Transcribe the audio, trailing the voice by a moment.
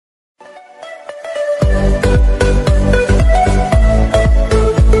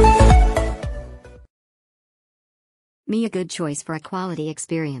Me a good choice for a quality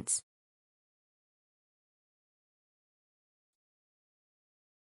experience.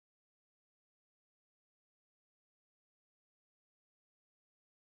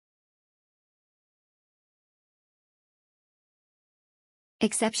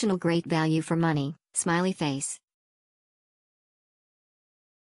 Exceptional great value for money, smiley face.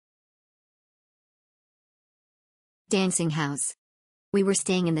 Dancing house. We were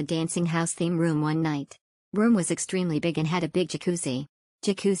staying in the dancing house theme room one night. Room was extremely big and had a big jacuzzi.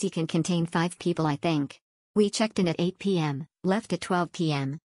 Jacuzzi can contain 5 people I think. We checked in at 8 p.m., left at 12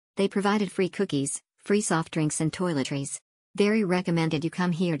 p.m. They provided free cookies, free soft drinks and toiletries. Very recommended you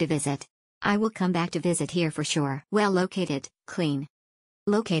come here to visit. I will come back to visit here for sure. Well located, clean.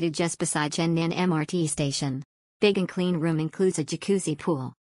 Located just beside Chengnan MRT station. Big and clean room includes a jacuzzi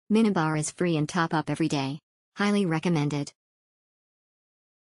pool. Minibar is free and top up every day. Highly recommended.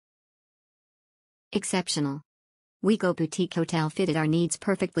 Exceptional. Wego Boutique Hotel fitted our needs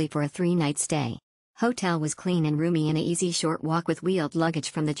perfectly for a 3-night stay. Hotel was clean and roomy and an easy short walk with wheeled luggage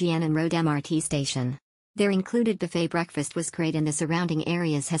from the Jianan Road MRT station. Their included buffet breakfast was great and the surrounding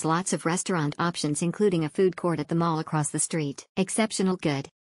areas has lots of restaurant options including a food court at the mall across the street. Exceptional good.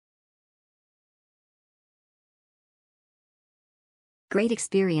 Great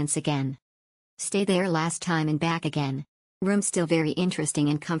experience again. Stay there last time and back again. Room still very interesting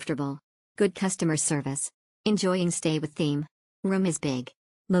and comfortable. Good customer service. Enjoying stay with theme. Room is big.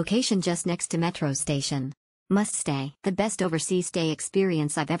 Location just next to metro station. Must stay. The best overseas stay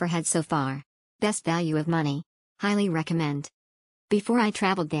experience I've ever had so far. Best value of money. Highly recommend. Before I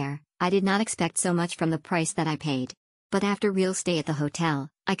traveled there, I did not expect so much from the price that I paid. But after real stay at the hotel,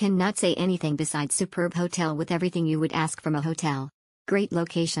 I cannot say anything besides superb hotel with everything you would ask from a hotel. Great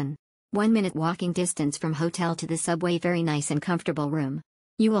location. 1-minute walking distance from hotel to the subway. Very nice and comfortable room.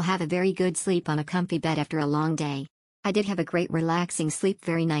 You will have a very good sleep on a comfy bed after a long day. I did have a great relaxing sleep.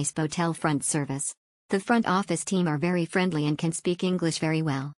 Very nice hotel front service. The front office team are very friendly and can speak English very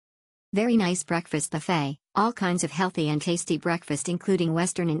well. Very nice breakfast buffet, all kinds of healthy and tasty breakfast including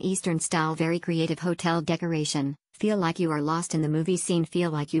Western and Eastern style. Very creative hotel decoration, feel like you are lost in the movie scene.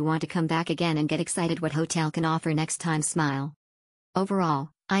 Feel like you want to come back again and get excited what hotel can offer next time. Smile. Overall,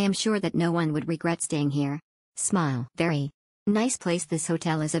 I am sure that no one would regret staying here. Smile. Very nice place. This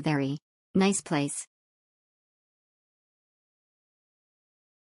hotel is a very nice place.